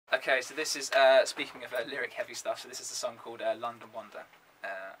Okay, so this is, speaking of lyric heavy stuff, so this is a song called London Wonder. Here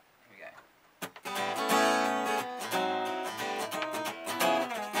we go.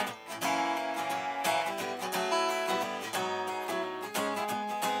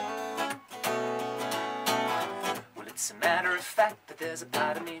 Well, it's a matter of fact that there's a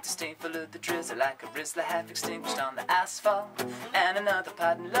part of me disdainful of the drizzle, like a rizzler half extinguished on the asphalt, and another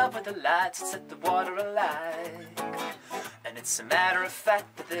part in love with the lights that set the water alight. And it's a matter of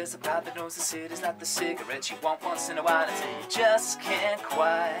fact that there's a part that knows the city's not the cigarette you want once in a while until you just can't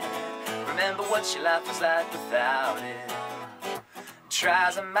quite remember what your life was like without it. Try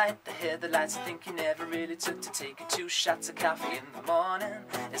as I might, the headlights I think you never really took to taking 2 shots of coffee in the morning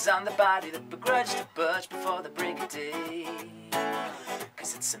is on the body that begrudged to budge before the break of day.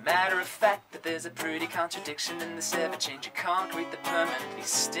 Cause it's a matter of fact that there's a pretty contradiction in this ever-changing concrete that permanently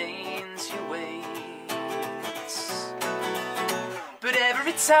stains your ways. But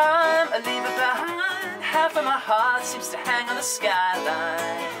every time I leave it behind, half of my heart seems to hang on the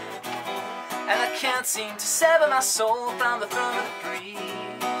skyline, and I can't seem to sever my soul from the throne of the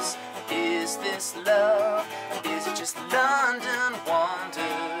breeze. Is this love, or is it just London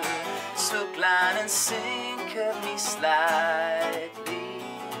wonder? Hook, line and sinker me slightly.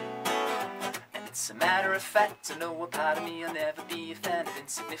 It's a matter of fact, I know a part of me will never be a fan of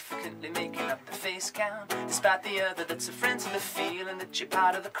insignificantly making up the face count, despite the other that's a friend to the feeling that you're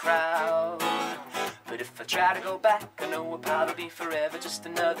part of the crowd. But if I try to go back, I know a part will be forever just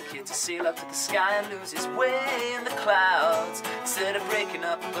another kid to sail up to the sky and lose his way in the clouds, instead of breaking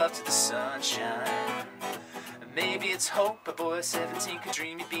up above to the sunshine. Maybe it's hope a boy of 17 could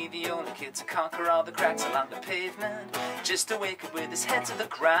dream he'd be the only kid to conquer all the cracks along the pavement, just to wake up with his head to the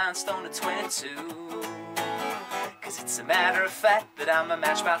grindstone at 22. Cause it's a matter of fact that I'm a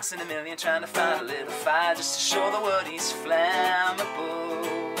matchbox in a million trying to find a little fire just to show the world he's flammable.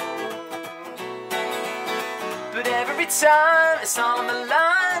 But every time it's all on the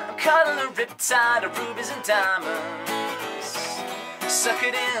line, I'm caught in a riptide of rubies and diamonds,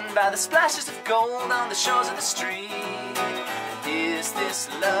 suckered in by the splashes of gold on the shores of the street. Is this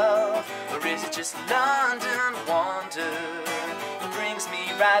love, or is it just London wonder that brings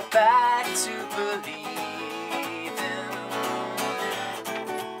me right back to believing?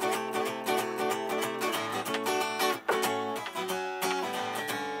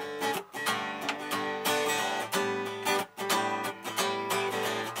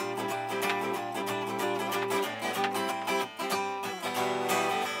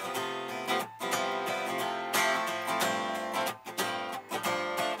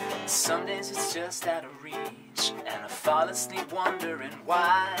 Some days it's just out of reach, and I fall asleep wondering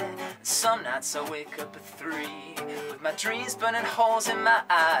why. And some nights I wake up at 3 with my dreams burning holes in my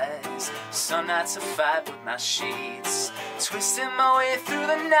eyes. Some nights I fight with my sheets, twisting my way through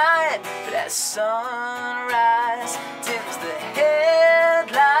the night. But as sunrise dims the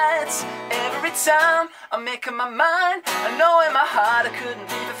headlights, every time I'm making my mind, I know in my heart I couldn't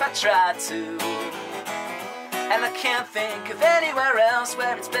leave if I tried to. And I can't think of anywhere else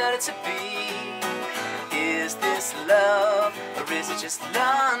where it's better to be. Is this love, or is it just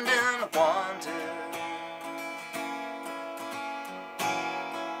London wonder?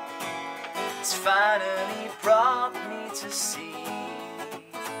 It's finally brought me to see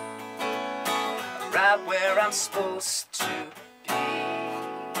right where I'm supposed to be.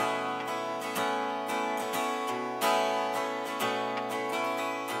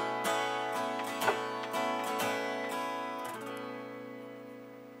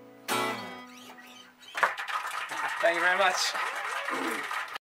 Thank you very much.